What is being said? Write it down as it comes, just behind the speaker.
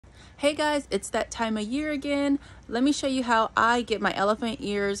Hey guys, it's that time of year again. Let me show you how I get my elephant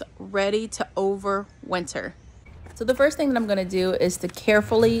ears ready to overwinter. So the first thing that I'm going to do is to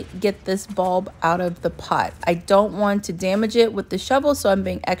carefully get this bulb out of the pot. I don't want to damage it with the shovel, so I'm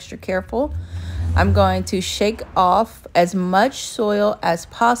being extra careful. I'm going to shake off as much soil as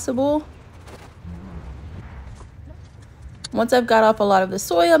possible. Once I've got off a lot of the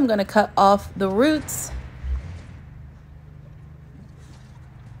soil, I'm going to cut off the roots.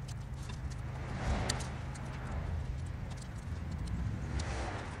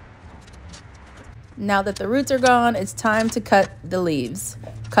 Now that the roots are gone, it's time to cut the leaves.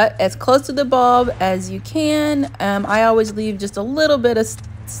 Cut as close to the bulb as you can. I always leave just a little bit of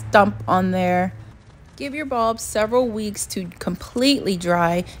stump on there. Give your bulbs several weeks to completely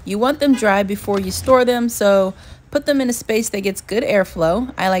dry. You want them dry before you store them, so put them in a space that gets good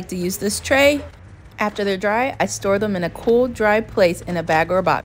airflow. I like to use this tray. After they're dry, I store them in a cool, dry place in a bag or a box.